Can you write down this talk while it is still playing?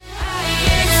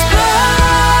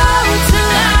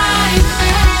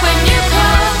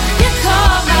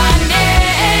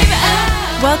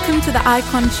Welcome to the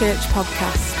Icon Church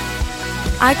podcast.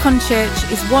 Icon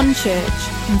Church is one church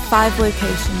in 5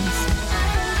 locations.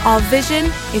 Our vision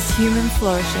is human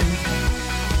flourishing.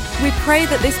 We pray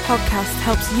that this podcast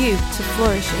helps you to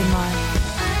flourish in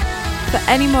life. For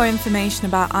any more information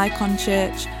about Icon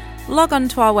Church, log on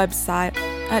to our website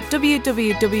at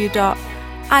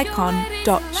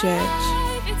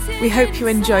www.icon.church. We hope you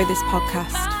enjoy this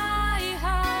podcast.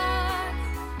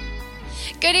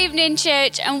 Good evening,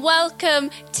 church, and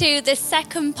welcome to the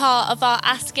second part of our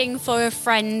Asking for a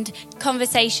Friend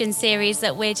conversation series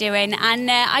that we're doing.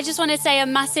 And I just want to say a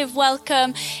massive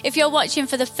welcome if you're watching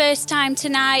for the first time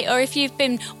tonight, or if you've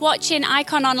been watching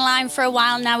Icon online for a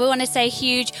while now. We want to say a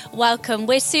huge welcome.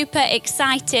 We're super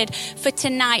excited for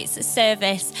tonight's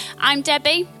service. I'm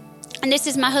Debbie. And this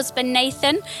is my husband,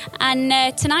 Nathan.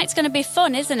 And tonight's going to be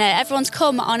fun, isn't it? Everyone's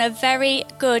come on a very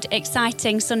good,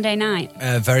 exciting Sunday night.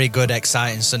 Very good,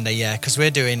 exciting Sunday, yeah. Because we're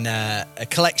doing a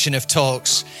collection of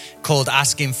talks called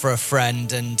Asking for a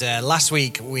Friend. And last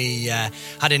week we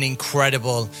had an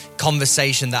incredible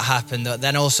conversation that happened.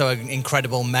 Then also an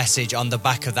incredible message on the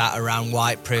back of that around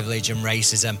white privilege and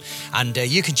racism. And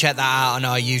you can check that out on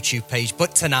our YouTube page.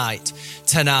 But tonight,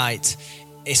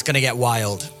 it's going to get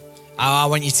wild. I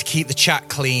want you to keep the chat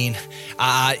clean.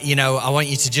 I want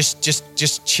you to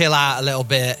just chill out a little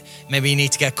bit. Maybe you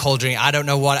need to get a cold drink. I don't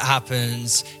know what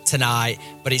happens tonight,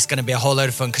 but it's going to be a whole load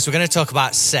of fun because we're going to talk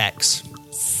about sex.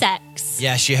 Sex.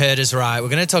 Yes, you heard us right. We're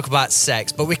going to talk about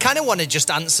sex, but we kind of want to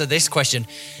just answer this question.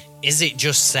 Is it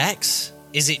just sex?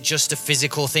 Is it just a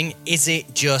physical thing? Is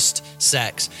it just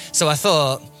sex? So I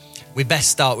thought we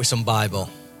best start with some Bible.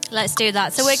 Let's do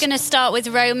that. So we're going to start with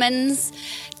Romans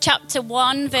chapter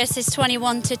 1, verses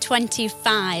 21 to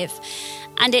 25.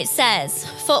 And it says,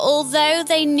 "For although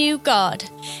they knew God,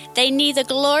 they neither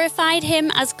glorified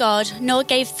him as God nor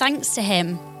gave thanks to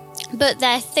him. But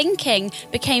their thinking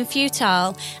became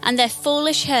futile, and their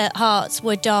foolish hearts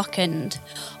were darkened.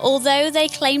 Although they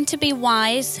claimed to be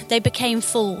wise, they became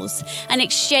fools, and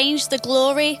exchanged the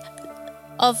glory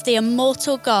of the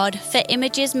immortal God for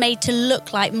images made to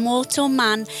look like mortal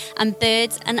man and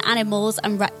birds and animals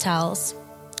and reptiles.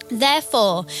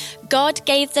 Therefore, God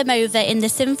gave them over in the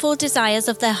sinful desires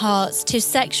of their hearts to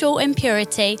sexual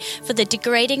impurity for the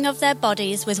degrading of their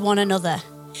bodies with one another.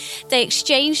 They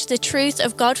exchanged the truth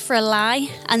of God for a lie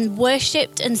and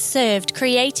worshipped and served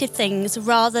created things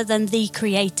rather than the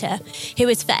Creator, who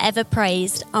is forever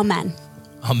praised. Amen."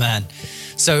 Amen.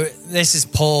 So this is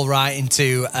Paul writing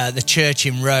to the church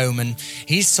in Rome, and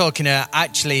he's talking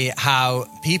actually how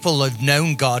people have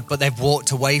known God, but they've walked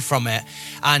away from it.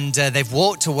 And they've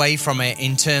walked away from it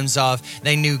in terms of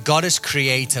they knew God as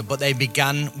creator, but they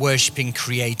began worshipping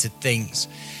created things.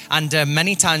 And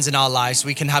many times in our lives,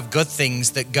 we can have good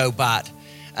things that go bad.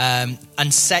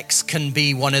 And sex can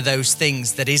be one of those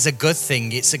things that is a good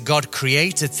thing. It's a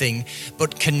God-created thing,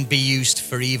 but can be used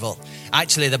for evil.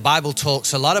 Actually, the Bible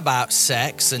talks a lot about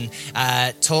sex and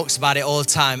talks about it all the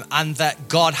time, and that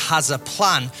God has a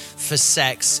plan for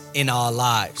sex in our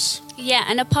lives. Yeah,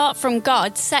 and apart from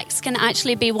God, sex can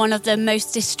actually be one of the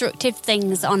most destructive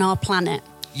things on our planet.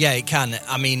 Yeah, it can.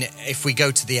 I mean, if we go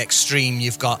to the extreme,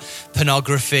 you've got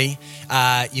pornography,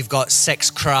 you've got sex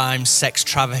crimes, sex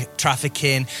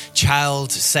trafficking,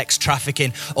 child sex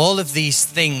trafficking. All of these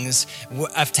things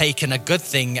have taken a good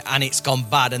thing and it's gone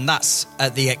bad, and that's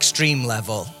at the extreme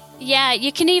level. Yeah,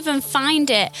 you can even find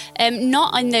it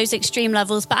not on those extreme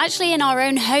levels, but actually in our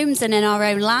own homes and in our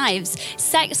own lives.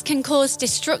 Sex can cause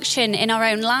destruction in our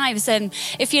own lives. And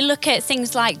if you look at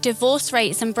things like divorce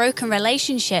rates and broken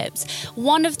relationships,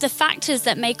 one of the factors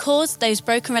that may cause those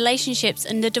broken relationships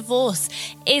and the divorce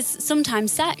is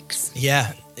sometimes sex.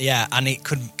 Yeah, and it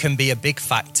can be a big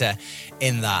factor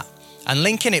in that. And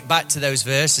linking it back to those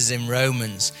verses in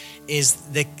Romans is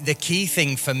the key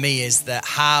thing for me is that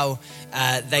how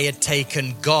they had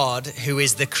taken God, who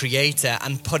is the creator,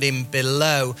 and put him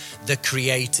below the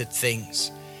created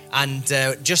things. And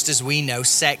just as we know,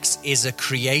 sex is a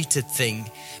created thing,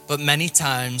 but many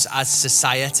times as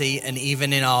society and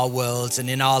even in our worlds and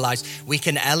in our lives, we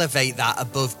can elevate that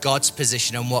above God's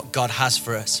position and what God has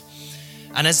for us.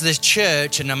 And as the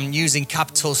church, and I'm using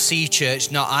capital C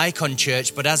church, not Icon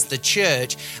Church, but as the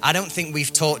church, I don't think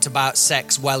we've talked about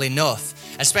sex well enough.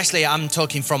 Especially I'm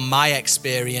talking from my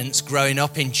experience growing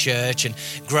up in church and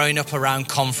growing up around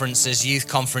conferences, youth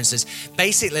conferences.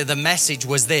 Basically, the message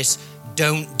was this: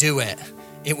 don't do it.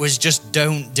 It was just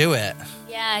don't do it.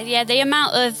 Yeah, the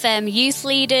amount of youth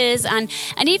leaders and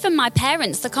even my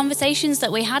parents, the conversations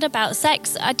that we had about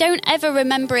sex, I don't ever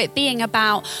remember it being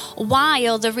about why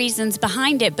or the reasons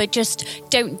behind it, but just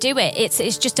don't do it.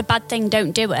 It's just a bad thing,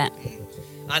 don't do it.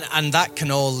 And that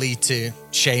can all lead to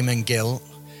shame and guilt.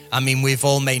 I mean, we've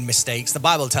all made mistakes. The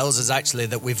Bible tells us actually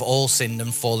that we've all sinned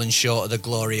and fallen short of the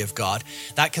glory of God.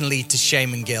 That can lead to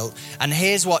shame and guilt. And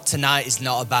here's what tonight is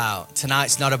not about.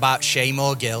 Tonight's not about shame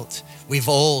or guilt. We've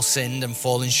all sinned and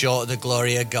fallen short of the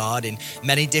glory of God in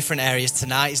many different areas.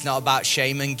 Tonight is not about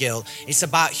shame and guilt. It's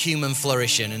about human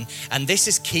flourishing. And this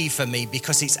is key for me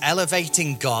because it's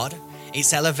elevating God.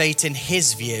 It's elevating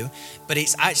his view, but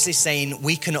it's actually saying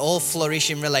we can all flourish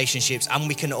in relationships and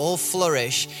we can all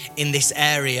flourish in this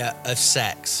area of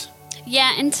sex.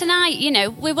 Yeah, and tonight,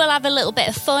 we will have a little bit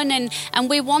of fun and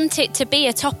we want it to be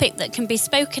a topic that can be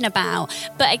spoken about.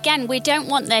 But again, we don't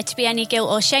want there to be any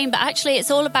guilt or shame, but actually it's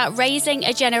all about raising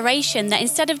a generation that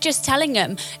instead of just telling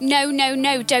them, no,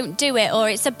 don't do it, or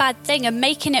it's a bad thing, and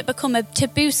making it become a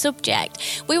taboo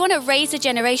subject, we want to raise a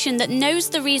generation that knows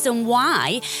the reason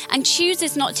why and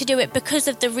chooses not to do it because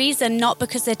of the reason, not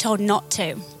because they're told not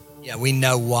to. Yeah, we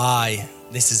know why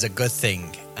this is a good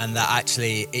thing and that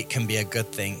actually it can be a good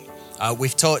thing.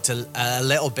 We've talked a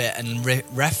little bit and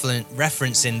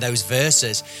referencing those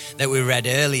verses that we read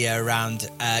earlier around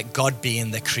God being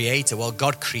the creator. Well,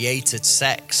 God created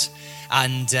sex.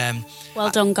 And well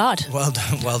done, God. Well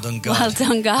done, God. Well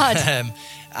done, God.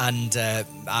 And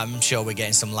I'm sure we're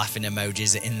getting some laughing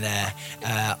emojis in there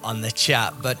on the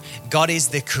chat. But God is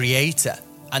the creator.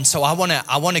 And so I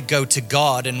want to go to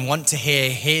God and want to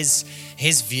hear his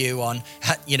view on,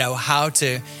 how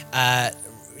to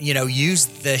use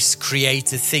this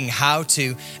creative thing, how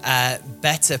to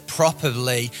better,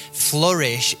 properly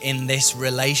flourish in this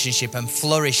relationship and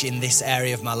flourish in this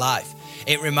area of my life.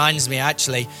 It reminds me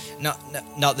actually, not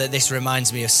that this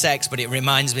reminds me of sex, but it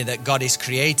reminds me that God is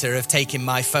creator of taking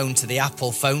my phone to the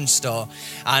Apple phone store.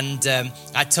 And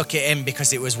I took it in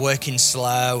because it was working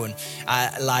slow and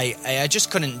I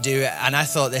just couldn't do it. And I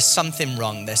thought there's something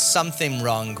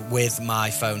wrong with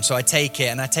my phone. So I take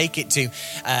it to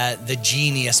the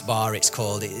Genius Bar, it's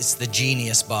called. It's the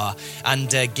Genius Bar. And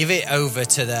give it over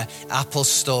to the Apple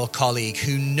store colleague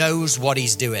who knows what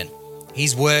he's doing.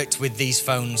 He's worked with these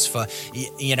phones for,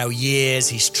 years.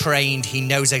 He's trained. He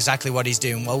knows exactly what he's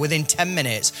doing. Well, within 10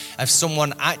 minutes of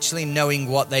someone actually knowing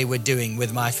what they were doing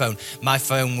with my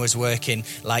phone was working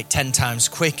like 10 times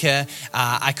quicker.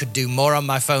 I could do more on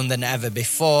my phone than ever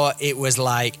before. It was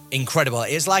like incredible.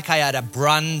 It was like I had a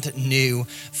brand new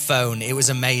phone. It was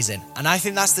amazing. And I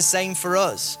think that's the same for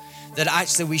us, that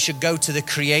actually we should go to the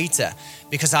creator,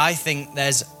 because I think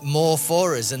there's more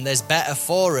for us and there's better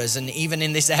for us. And even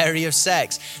in this area of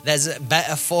sex, there's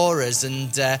better for us.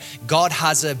 And God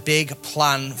has a big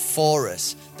plan for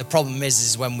us. The problem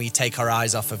is when we take our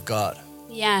eyes off of God.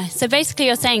 Yeah. So basically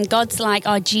you're saying God's like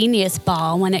our Genius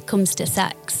Bar when it comes to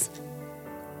sex.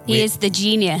 He is the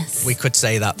genius. We could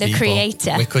say that, the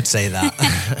creator. We could say that.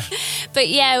 But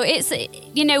yeah, it's,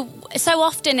 so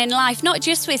often in life, not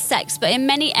just with sex, but in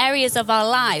many areas of our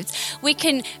lives, we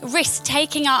can risk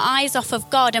taking our eyes off of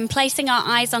God and placing our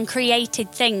eyes on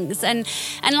created things. And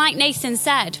like Nathan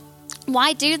said,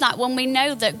 why do that when we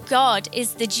know that God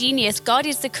is the genius, God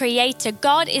is the creator,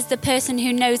 God is the person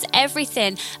who knows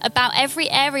everything about every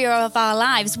area of our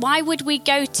lives? Why would we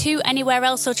go to anywhere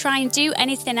else or try and do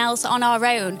anything else on our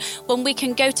own when we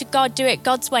can go to God, do it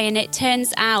God's way, and it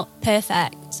turns out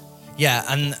perfect? Yeah,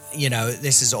 and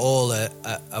this is all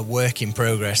a work in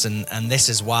progress, and this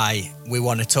is why we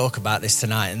want to talk about this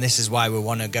tonight, and this is why we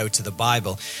want to go to the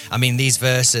Bible. I mean, these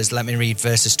verses, let me read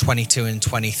verses 22 and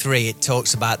 23. It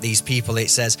talks about these people. It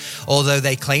says, although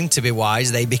they claimed to be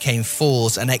wise, they became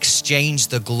fools and exchanged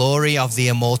the glory of the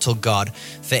immortal God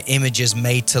for images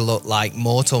made to look like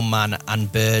mortal man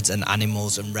and birds and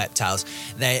animals and reptiles.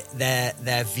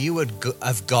 Their view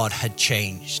of God had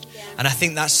changed. And I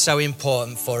think that's so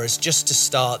important for us just to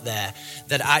start there,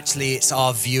 that actually it's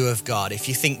our view of God. If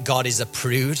you think God is a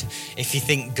prude, if you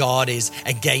think God is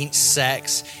against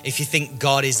sex, if you think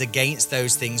God is against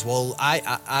those things, well,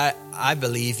 I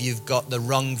believe you've got the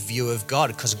wrong view of God,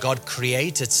 because God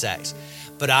created sex.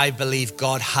 But I believe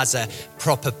God has a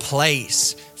proper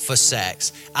place for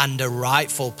sex and a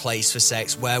rightful place for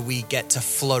sex where we get to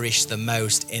flourish the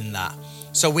most in that.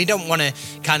 So we don't want to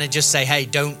kind of just say, hey,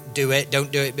 don't do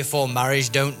it before marriage,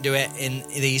 don't do it in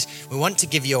these. We want to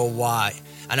give you a why.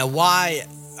 And a why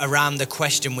around the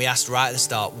question we asked right at the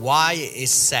start. Why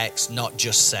is sex not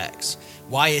just sex?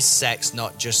 Why is sex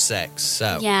not just sex?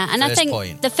 So, yeah, and I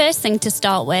think the first thing to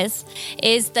start with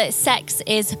is that sex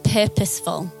is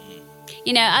purposeful.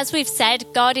 You know, as we've said,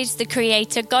 God is the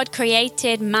creator. God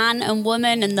created man and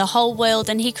woman and the whole world,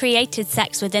 and he created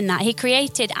sex within that. He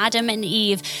created Adam and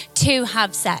Eve to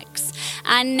have sex.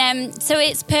 And so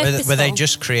it's purposeful. Were they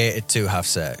just created to have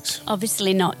sex?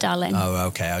 Obviously not, darling. Oh,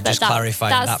 okay. I'm just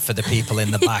clarifying that for the people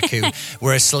in the back who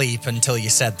were asleep until you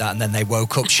said that, and then they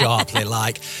woke up sharply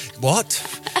like, what?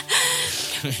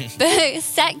 But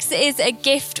sex is a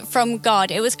gift from God.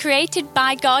 It was created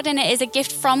by God, and it is a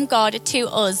gift from God to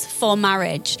us for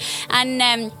marriage.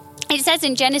 And it says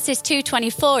in Genesis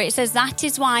 2:24, it says, that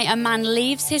is why a man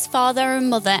leaves his father and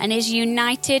mother and is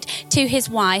united to his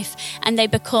wife, and they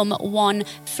become one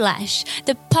flesh.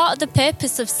 The part of the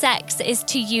purpose of sex is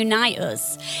to unite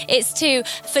us. It's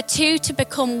for two to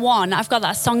become one. I've got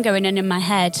that song going on in my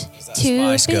head.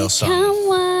 To Spice Girls song?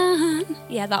 One.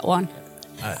 Yeah, that one.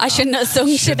 I shouldn't have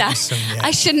sung, should I?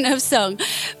 I shouldn't have sung.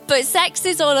 But sex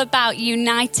is all about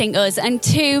uniting us and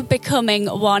two becoming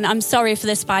one. I'm sorry for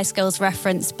the Spice Girls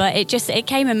reference, but it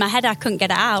came in my head. I couldn't get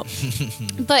it out.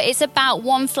 But it's about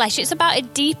one flesh. It's about a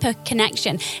deeper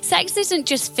connection. Sex isn't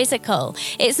just physical.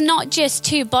 It's not just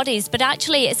two bodies, but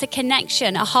actually it's a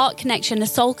connection, a heart connection, a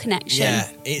soul connection. Yeah,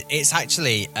 it's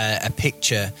actually a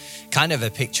picture, kind of a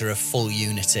picture of full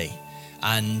unity.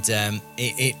 And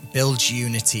it builds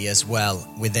unity as well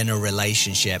within a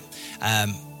relationship.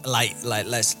 Like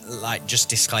just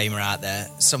disclaimer out there.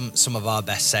 Some of our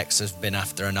best sex has been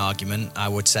after an argument, I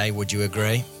would say. Would you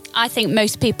agree? I think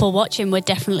most people watching would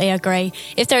definitely agree.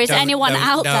 If there is anyone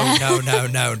out there...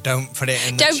 No, don't put it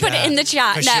in the chat. Don't put it in the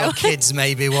chat, because no. your kids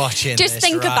may be watching Just this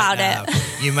think right about now.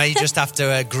 it. You may just have to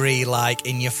agree, like,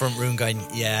 in your front room going,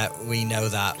 yeah, we know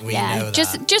that, we know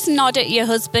that. Just nod at your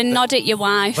husband, nod at your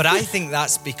wife. But I think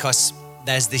that's because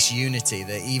there's this unity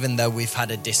that even though we've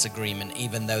had a disagreement,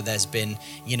 even though there's been,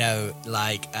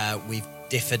 we've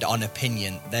differed on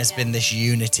opinion, there's been this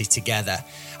unity together.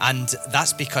 And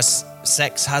that's because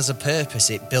sex has a purpose.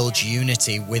 It builds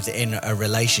unity within a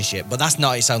relationship, but that's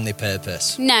not its only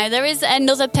purpose. No, there is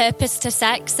another purpose to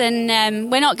sex, and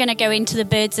we're not going to go into the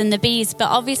birds and the bees, but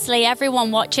obviously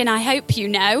everyone watching, I hope you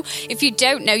know. If you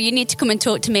don't know, you need to come and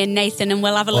talk to me and Nathan, and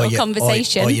we'll have a little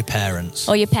conversation. Or your parents.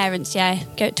 Or your parents, yeah.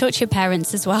 Go talk to your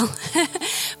parents as well.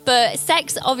 But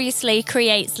sex obviously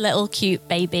creates little cute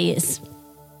babies.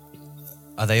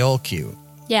 Are they all cute?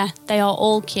 Yeah, they are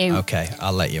all cute. Okay,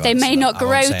 I'll let you They answer may not that.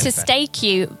 grow to stay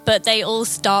cute, but they all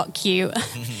start cute.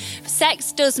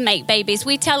 Sex does make babies.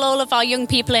 We tell all of our young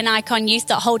people in Icon Youth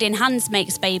that holding hands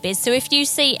makes babies. So if you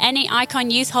see any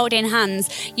Icon Youth holding hands,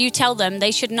 you tell them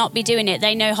they should not be doing it.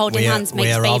 They know holding hands makes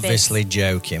babies. We are obviously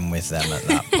joking with them at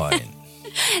that point.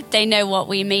 They know what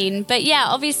we mean. But yeah,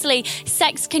 obviously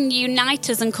sex can unite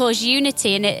us and cause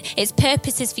unity, and its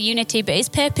purpose is for unity, but its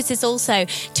purpose is also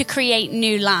to create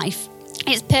new life.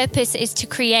 Its purpose is to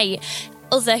create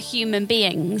other human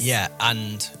beings. Yeah,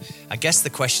 and I guess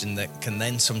the question that can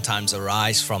then sometimes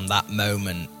arise from that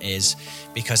moment is,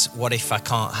 because what if I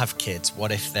can't have kids?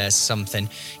 What if there's something,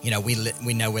 we know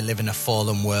we live in a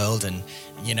fallen world, and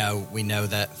we know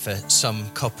that for some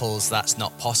couples that's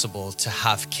not possible to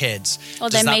have kids. Or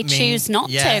they may choose not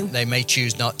to. Yeah, they may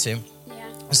choose not to. Yeah.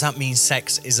 Does that mean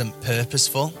sex isn't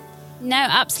purposeful? No,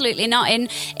 absolutely not.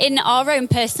 In our own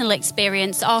personal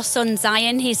experience, our son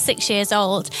Zion, he's 6 years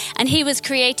old, and he was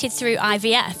created through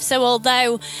IVF. So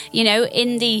although,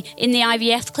 in the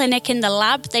IVF clinic, in the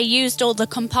lab, they used all the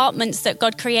compartments that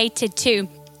God created to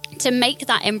make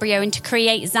that embryo and to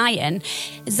create Zion.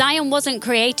 Zion wasn't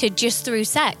created just through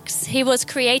sex. He was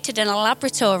created in a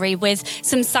laboratory with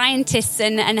some scientists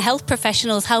and health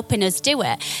professionals helping us do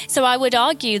it. So I would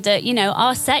argue that,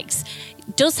 our sex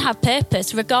does have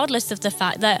purpose, regardless of the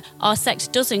fact that our sex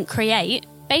doesn't create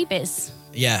babies.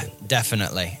 Yeah,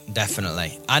 definitely.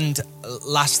 And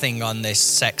last thing on this,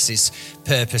 sex is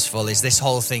purposeful, is this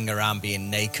whole thing around being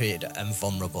naked and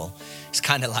vulnerable. It's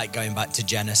kind of like going back to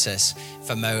Genesis.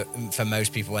 For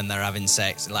most people, when they're having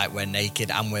sex, like, we're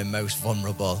naked and we're most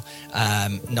vulnerable.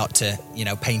 Not to,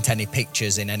 paint any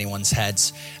pictures in anyone's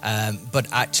heads. But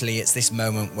actually, it's this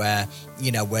moment where,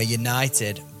 we're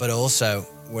united, but also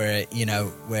we're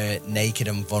naked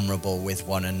and vulnerable with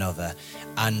one another.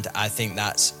 And I think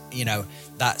that's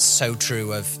so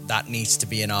true of that needs to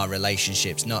be in our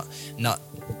relationships, not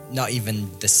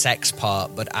even the sex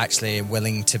part, but actually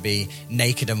willing to be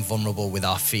naked and vulnerable with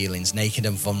our feelings, naked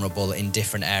and vulnerable in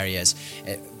different areas.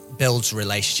 It builds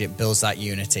relationship, builds that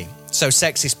unity. So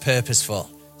sex is purposeful.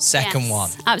 Second one.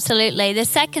 Absolutely. The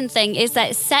second thing is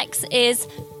that sex is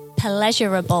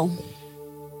pleasurable.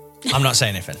 I'm not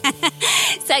saying anything.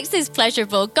 Sex is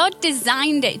pleasurable. God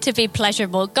designed it to be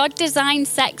pleasurable. God designed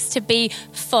sex to be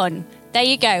fun, There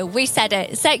you go. We said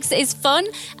it. Sex is fun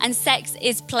and sex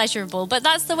is pleasurable, but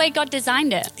that's the way God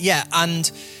designed it. Yeah, and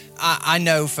I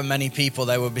know for many people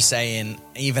they will be saying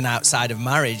even outside of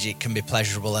marriage it can be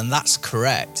pleasurable, and that's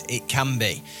correct. It can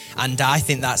be. And I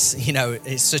think that's,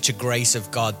 it's such a grace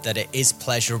of God that it is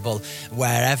pleasurable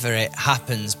wherever it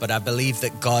happens. But I believe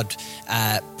that God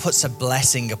puts a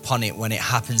blessing upon it when it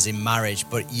happens in marriage.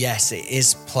 But yes, it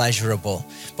is pleasurable.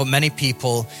 But many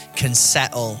people can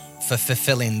settle for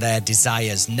fulfilling their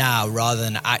desires now rather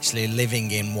than actually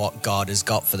living in what God has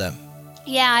got for them.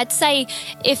 Yeah, I'd say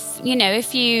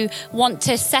if you want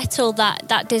to settle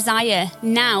that desire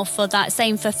now for that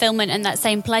same fulfillment and that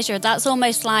same pleasure, that's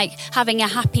almost like having a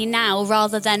happy now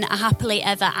rather than a happily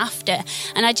ever after.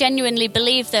 And I genuinely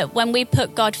believe that when we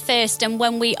put God first and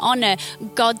when we honor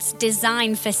God's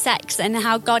design for sex and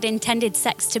how God intended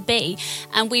sex to be,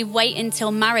 and we wait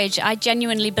until marriage, I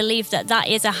genuinely believe that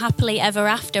is a happily ever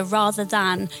after rather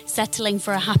than settling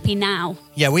for a happy now.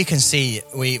 Yeah, we can see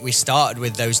we started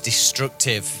with those destructive,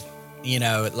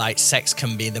 like sex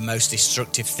can be the most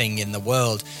destructive thing in the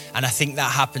world. And I think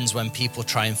that happens when people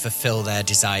try and fulfill their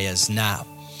desires now.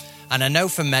 And I know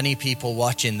for many people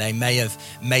watching, they may have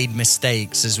made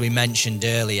mistakes, as we mentioned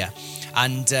earlier.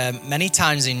 And many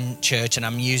times in church, and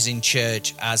I'm using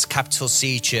church as capital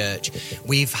C church,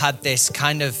 we've had this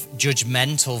kind of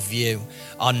judgmental view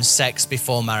on sex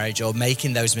before marriage or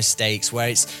making those mistakes where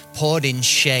it's poured in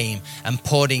shame and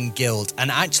poured in guilt, and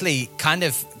actually kind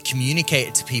of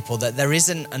communicated to people that there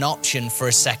isn't an option for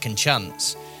a second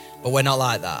chance. But we're not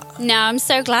like that. No, I'm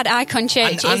so glad Icon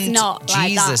Church is not like that.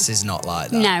 Jesus is not like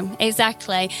that. No,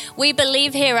 exactly. We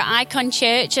believe here at Icon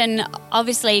Church, and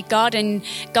obviously God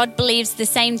believes the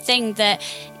same thing, that,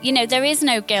 there is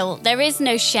no guilt, there is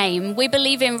no shame. We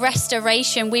believe in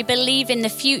restoration. We believe in the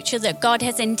future that God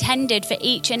has intended for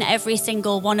each and every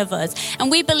single one of us. And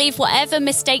we believe whatever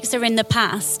mistakes are in the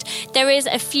past, there is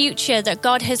a future that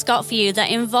God has got for you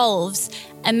that involves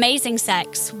amazing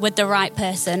sex with the right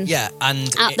person. Yeah, and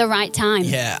at the right time.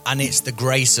 Yeah, and it's the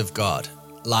grace of God.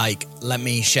 Like, let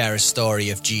me share a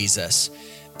story of Jesus,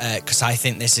 because I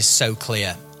think this is so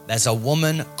clear. There's a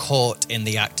woman caught in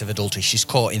the act of adultery. She's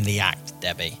caught in the act,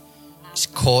 Debbie. She's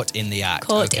caught in the act.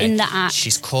 Caught in the act.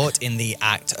 She's caught in the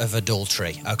act of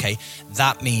adultery, okay?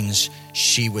 That means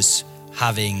she was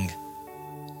having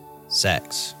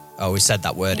sex. Oh, we said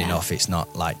that word enough. It's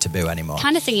not like taboo anymore.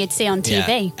 Kind of thing you'd see on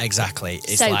TV. Yeah, exactly.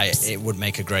 It's Soaps. like it would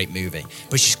make a great movie.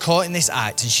 But she's caught in this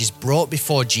act and she's brought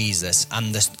before Jesus,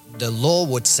 and the law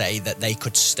would say that they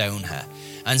could stone her.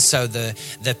 And so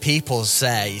the people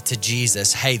say to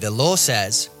Jesus, hey, the law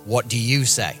says, what do you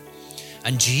say?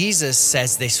 And Jesus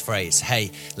says this phrase, hey,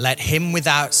 let him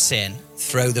without sin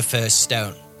throw the first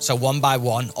stone. So one by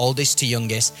one, oldest to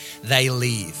youngest, they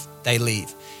leave.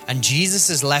 And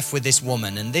Jesus is left with this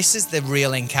woman, and this is the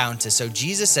real encounter. So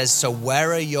Jesus says, so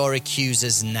where are your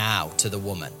accusers now, to the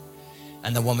woman?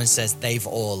 And the woman says, they've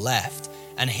all left.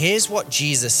 And here's what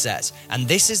Jesus says, and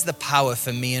this is the power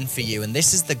for me and for you, and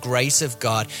this is the grace of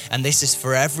God, and this is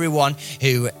for everyone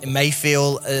who may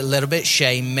feel a little bit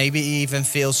shame, maybe even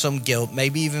feel some guilt,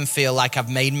 maybe even feel like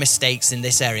I've made mistakes in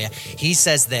this area. He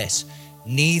says this,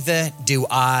 neither do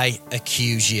I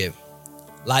accuse you.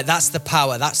 Like, that's the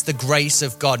power, that's the grace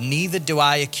of God. Neither do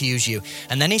I accuse you.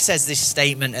 And then he says this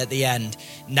statement at the end,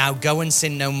 now go and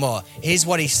sin no more. Here's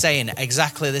what he's saying,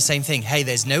 exactly the same thing. Hey,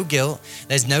 there's no guilt,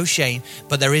 there's no shame,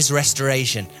 but there is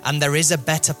restoration. And there is a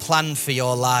better plan for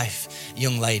your life,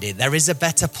 young lady. There is a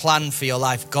better plan for your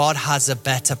life. God has a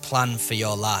better plan for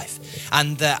your life.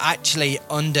 And actually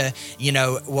under,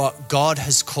 what God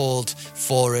has called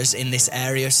for us in this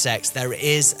area of sex, there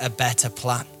is a better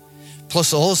plan.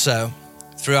 Plus also,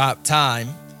 throughout time,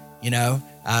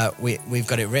 we've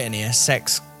got it written here,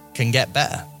 sex can get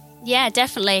better. Yeah,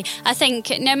 definitely. I think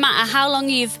no matter how long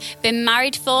you've been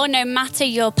married for, no matter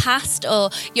your past or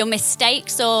your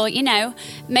mistakes or,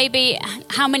 maybe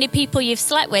how many people you've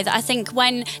slept with, I think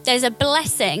when there's a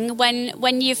blessing,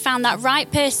 when you've found that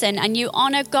right person and you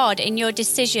honor God in your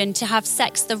decision to have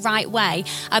sex the right way,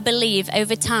 I believe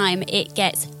over time it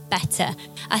gets better.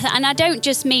 And I don't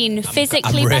just mean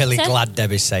physically better. I'm really glad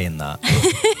Debbie's saying that.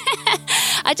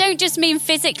 I don't just mean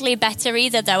physically better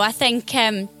either, though. I think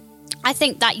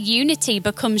that unity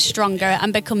becomes stronger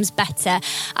and becomes better.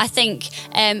 I think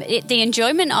the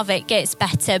enjoyment of it gets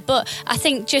better. But I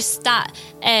think just that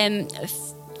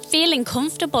feeling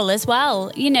comfortable as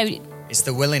well, It's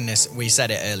the willingness, we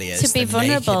said it earlier, to be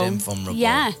vulnerable. Naked and vulnerable.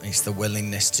 Yeah. It's the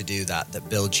willingness to do that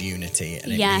builds unity,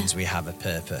 and it means we have a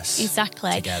purpose.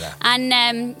 Exactly. Together. And,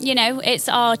 it's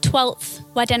our 12th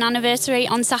wedding anniversary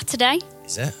on Saturday.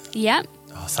 Is it? Yeah.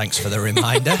 Oh, thanks for the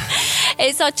reminder.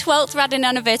 It's our 12th wedding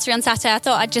anniversary on Saturday. I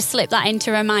thought I'd just slip that in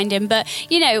to remind him. But,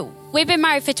 you know, we've been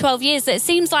married for 12 years. It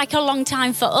seems like a long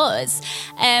time for us.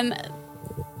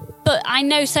 But I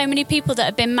know so many people that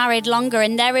have been married longer,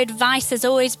 and their advice has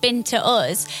always been to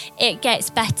us, it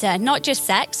gets better. Not just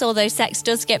sex, although sex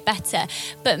does get better,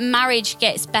 but marriage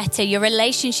gets better, your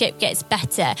relationship gets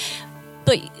better.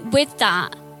 But with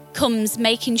that comes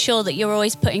making sure that you're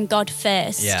always putting God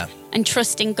first. Yeah. And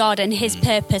trusting God and his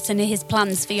purpose and his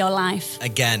plans for your life.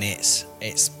 Again, it's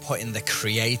putting the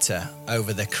creator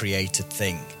over the created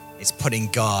thing. It's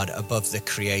putting God above the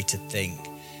created thing.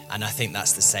 And I think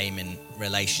that's the same in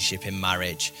relationship, in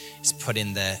marriage. It's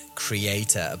putting the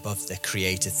creator above the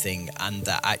created thing, and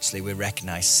that actually we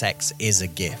recognize sex is a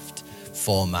gift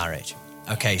for marriage.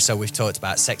 Okay, so we've talked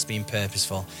about sex being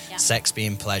purposeful, sex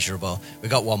being pleasurable. We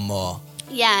got one more.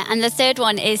 Yeah, and the third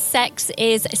one is sex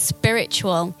is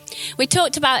spiritual. We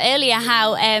talked about earlier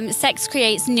how sex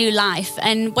creates new life.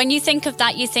 And when you think of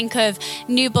that, you think of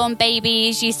newborn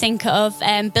babies, you think of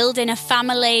building a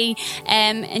family,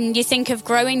 and you think of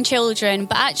growing children.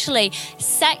 But actually,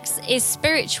 sex is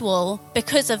spiritual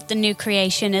because of the new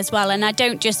creation as well. And I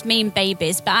don't just mean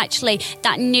babies, but actually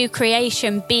that new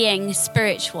creation being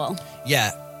spiritual.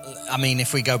 Yeah, I mean,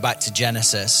 if we go back to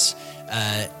Genesis,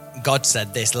 God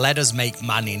said this, let us make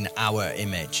man in our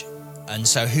image. And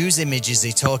so whose image is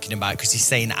he talking about? Because he's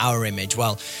saying our image.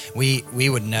 Well, we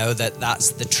would know that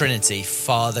that's the Trinity,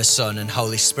 Father, Son, and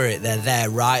Holy Spirit. They're there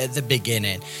right at the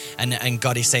beginning. And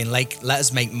God is saying, let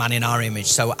us make man in our image.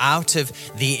 So out of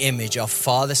the image of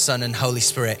Father, Son, and Holy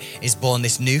Spirit is born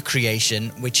this new creation,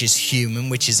 which is human,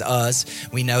 which is us.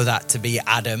 We know that to be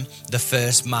Adam, the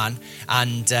first man,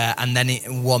 and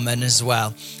then woman as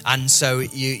well. And so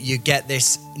you get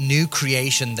this new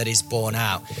creation that is born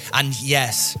out. And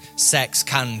yes, sex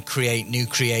can create new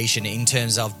creation in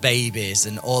terms of babies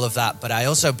and all of that, but I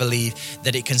also believe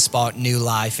that it can spark new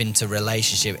life into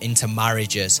relationship, into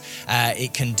marriages.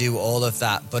 It can do all of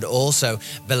that, but also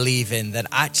believing that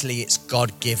actually it's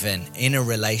God-given in a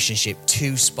relationship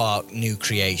to spark new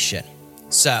creation.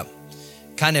 So,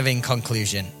 kind of in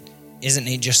conclusion, isn't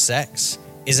it just sex?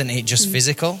 Isn't it just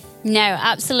physical? No,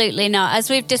 absolutely not. As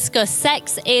we've discussed,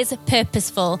 sex is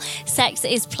purposeful, sex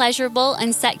is pleasurable,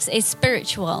 and sex is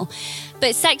spiritual.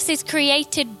 But sex is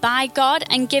created by God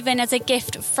and given as a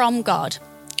gift from God.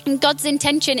 And God's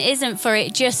intention isn't for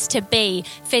it just to be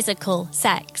physical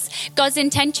sex. God's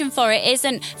intention for it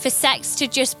isn't for sex to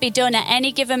just be done at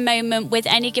any given moment with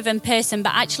any given person,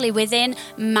 but actually within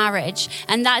marriage.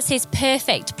 And that's his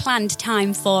perfect planned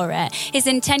time for it. His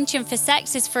intention for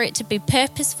sex is for it to be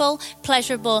purposeful,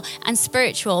 pleasurable, and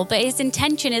spiritual. But his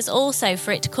intention is also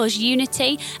for it to cause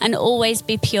unity and always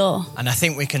be pure. And I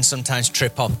think we can sometimes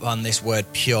trip up on this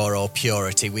word pure or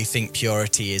purity. We think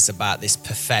purity is about this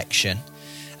perfection.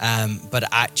 But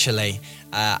actually,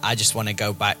 I just want to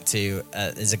go back to,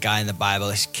 there's a guy in the Bible,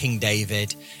 it's King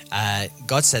David.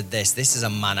 God said this is a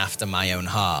man after my own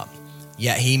heart.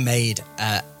 Yet he made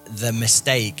the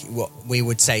mistake, what we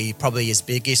would say probably his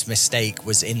biggest mistake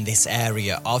was in this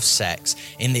area of sex,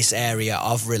 in this area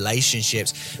of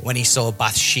relationships, when he saw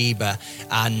Bathsheba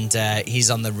and he's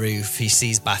on the roof, he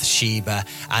sees Bathsheba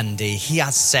and he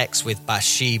has sex with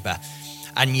Bathsheba.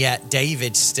 And yet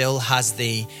David still has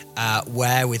the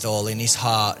wherewithal in his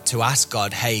heart to ask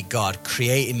God, hey, God,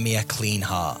 create in me a clean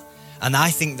heart. And I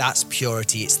think that's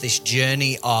purity. It's this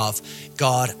journey of,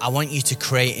 God, I want you to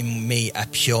create in me a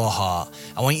pure heart.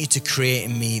 I want you to create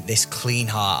in me this clean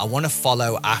heart. I want to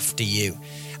follow after you.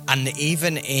 And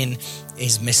even in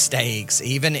his mistakes,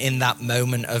 even in that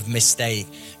moment of mistake,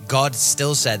 God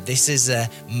still said, this is a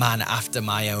man after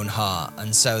my own heart.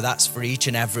 And so that's for each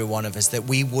and every one of us, that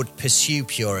we would pursue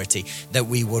purity, that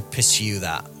we would pursue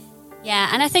that. Yeah,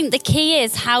 and I think the key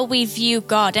is how we view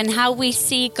God and how we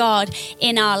see God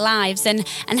in our lives and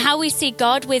how we see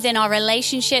God within our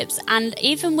relationships and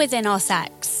even within our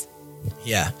sex.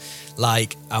 Yeah.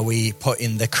 Like, are we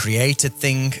putting the created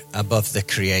thing above the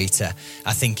creator?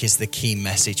 I think is the key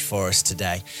message for us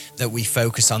today, that we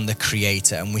focus on the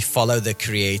creator and we follow the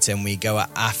creator and we go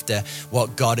after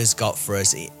what God has got for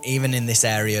us. Even in this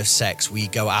area of sex, we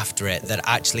go after it, that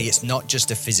actually it's not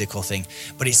just a physical thing,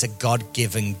 but it's a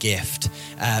God-given gift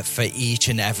for each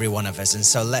and every one of us. And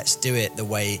so let's do it the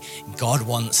way God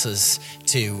wants us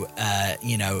to,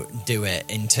 do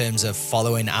it, in terms of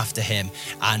following after him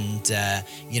and,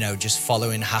 just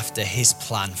following after his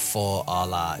plan for our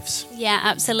lives. Yeah,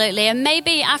 absolutely. And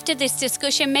maybe after this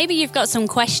discussion, maybe you've got some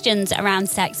questions around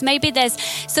sex. Maybe there's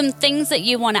some things that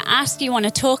you want to ask, you want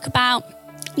to talk about.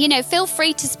 feel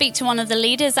free to speak to one of the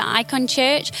leaders at Icon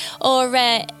Church, or,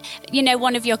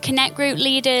 one of your Connect group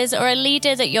leaders, or a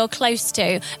leader that you're close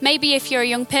to. Maybe if you're a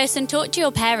young person, talk to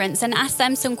your parents and ask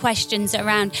them some questions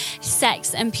around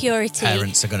sex and purity.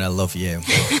 Parents are going to love you.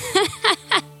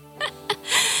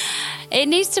 It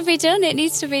needs to be done. It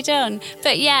needs to be done.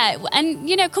 But yeah, and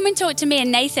come and talk to me and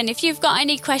Nathan. If you've got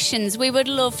any questions, we would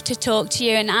love to talk to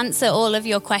you and answer all of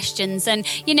your questions. And,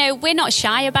 we're not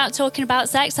shy about talking about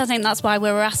sex. I think that's why we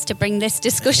were asked to bring this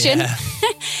discussion. Yeah.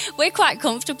 We're quite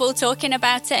comfortable talking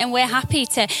about it, and we're happy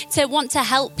to want to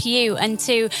help you and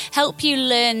to help you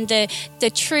learn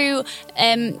the true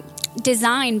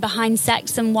design behind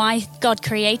sex and why God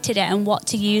created it and how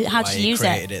to use it. Why he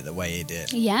created it the way he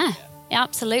did. Yeah.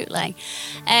 Absolutely.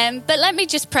 But let me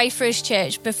just pray for his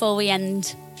church before we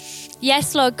end.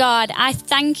 Yes, Lord God, I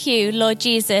thank you, Lord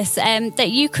Jesus, that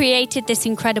you created this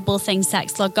incredible thing,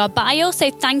 sex, Lord God. But I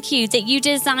also thank you that you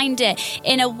designed it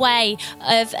in a way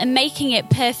of making it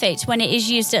perfect when it is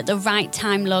used at the right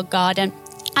time, Lord God. And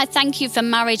I thank you for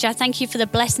marriage. I thank you for the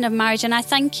blessing of marriage. And I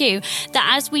thank you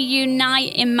that as we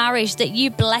unite in marriage, that you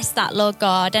bless that, Lord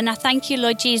God. And I thank you,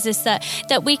 Lord Jesus,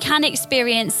 that we can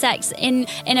experience sex in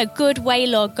a good way,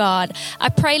 Lord God. I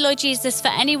pray, Lord Jesus, for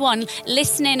anyone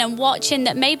listening and watching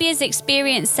that maybe has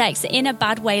experienced sex in a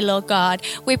bad way, Lord God.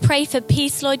 We pray for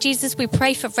peace, Lord Jesus. We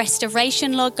pray for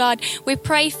restoration, Lord God. We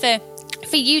pray for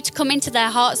you to come into their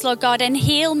hearts, Lord God, and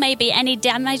heal maybe any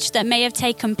damage that may have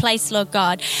taken place, Lord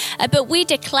God. But we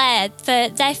declare for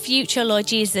their future, Lord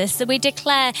Jesus, that we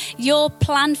declare your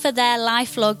plan for their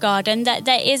life, Lord God, and that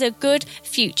there is a good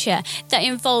future that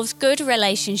involves good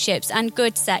relationships and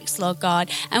good sex, Lord God.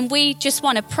 And we just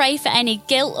want to pray for any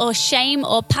guilt or shame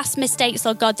or past mistakes,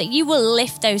 Lord God, that you will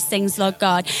lift those things, Lord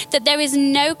God, that there is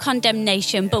no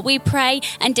condemnation, but we pray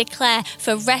and declare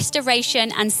for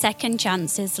restoration and second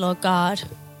chances, Lord God.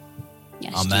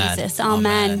 Yes, Amen. Jesus.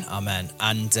 Amen. Amen.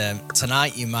 And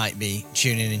tonight you might be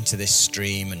tuning into this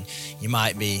stream, and you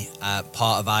might be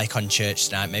part of Icon Church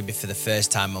tonight, maybe for the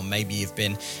first time, or maybe you've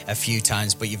been a few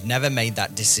times, but you've never made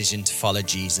that decision to follow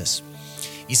Jesus.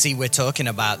 You see, we're talking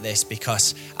about this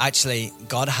because actually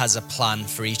God has a plan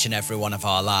for each and every one of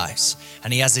our lives,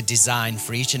 and he has a design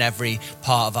for each and every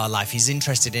part of our life. He's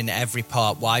interested in every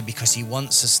part. Why? Because he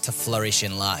wants us to flourish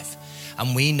in life.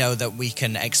 And we know that we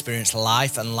can experience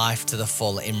life and life to the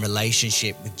full in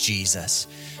relationship with Jesus.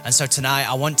 And so tonight,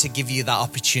 I want to give you that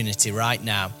opportunity right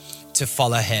now to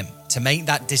follow him, to make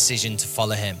that decision to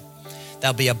follow him.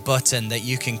 There'll be a button that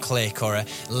you can click, or a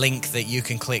link that you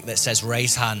can click that says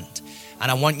raise hand.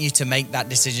 And I want you to make that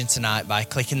decision tonight by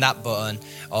clicking that button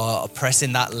or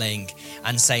pressing that link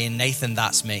and saying, Nathan,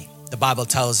 that's me. The Bible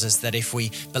tells us that if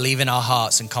we believe in our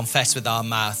hearts and confess with our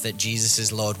mouth that Jesus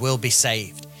is Lord, we'll be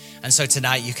saved. And so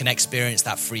tonight you can experience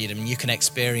that freedom. You can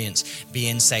experience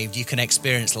being saved. You can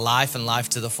experience life and life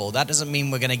to the full. That doesn't mean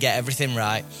we're going to get everything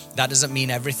right. That doesn't mean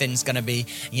everything's going to be,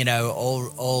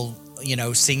 all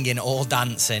singing, all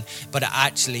dancing. But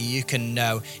actually you can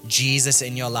know Jesus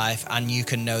in your life, and you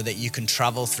can know that you can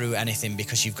travel through anything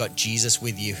because you've got Jesus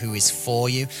with you, who is for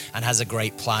you and has a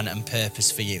great plan and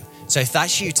purpose for you. So if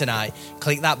that's you tonight,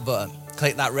 click that button,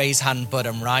 click that raise hand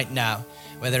button right now.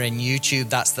 Whether in YouTube,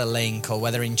 that's the link, or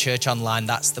whether in Church Online,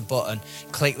 that's the button.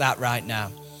 Click that right now.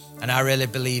 And I really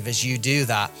believe as you do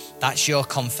that, that's your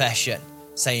confession,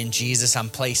 saying, Jesus, I'm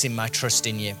placing my trust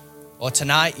in you. Or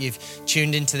tonight, you've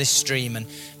tuned into this stream and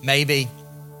maybe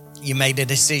you made a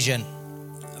decision.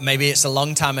 Maybe it's a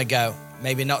long time ago,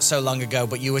 maybe not so long ago,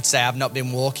 but you would say, I've not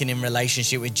been walking in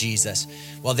relationship with Jesus.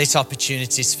 Well, this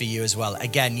opportunity is for you as well.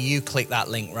 Again, you click that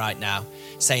link right now,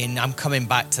 saying, I'm coming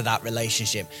back to that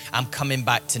relationship. I'm coming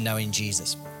back to knowing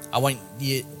Jesus. I want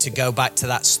you to go back to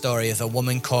that story of the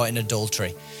woman caught in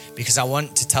adultery, because I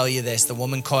want to tell you this, the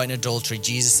woman caught in adultery,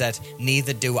 Jesus said,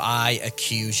 neither do I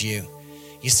accuse you.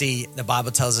 You see, the Bible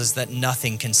tells us that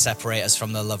nothing can separate us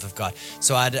from the love of God.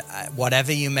 So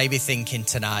whatever you may be thinking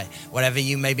tonight, whatever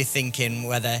you may be thinking,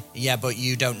 whether, but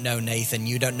you don't know Nathan,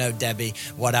 you don't know Debbie,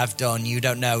 what I've done, you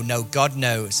don't know. No, God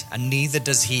knows, and neither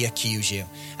does he accuse you.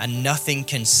 And nothing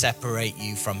can separate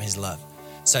you from his love.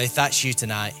 So if that's you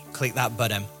tonight, click that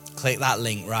button, click that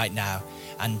link right now.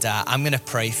 And I'm going to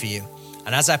pray for you.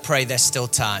 And as I pray, there's still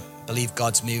time. Believe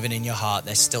God's moving in your heart.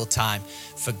 There's still time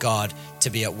for God to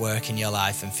be at work in your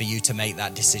life and for you to make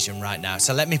that decision right now.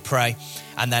 So let me pray.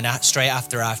 And then straight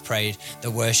after I've prayed,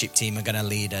 the worship team are going to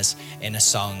lead us in a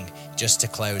song just to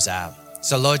close out.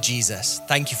 So Lord Jesus,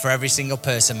 thank you for every single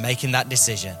person making that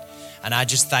decision. And I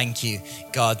just thank you,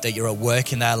 God, that you're at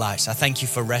work in their lives. I thank you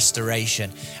for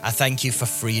restoration. I thank you for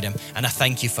freedom. And I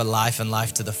thank you for life and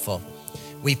life to the full.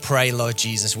 we pray, Lord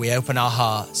Jesus, we open our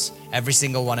hearts, every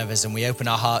single one of us, and we open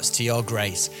our hearts to your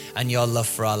grace and your love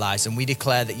for our lives. And we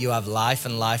declare that you have life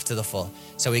and life to the full.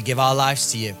 So we give our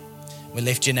lives to you. We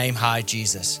lift your name high,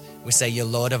 Jesus. We say you're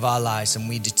Lord of our lives, and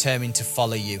we determine to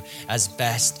follow you as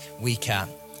best we can.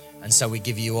 And so we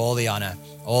give you all the honor,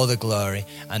 all the glory,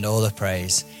 and all the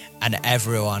praise. And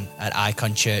everyone at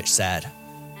Icon Church said,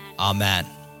 Amen.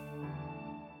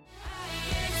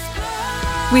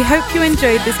 We hope you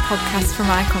enjoyed this podcast from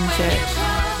Icon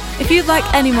Church. If you'd like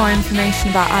any more information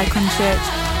about Icon Church,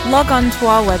 log on to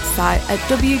our website at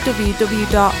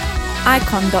www.icon.church.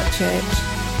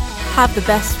 Have the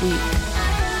best week.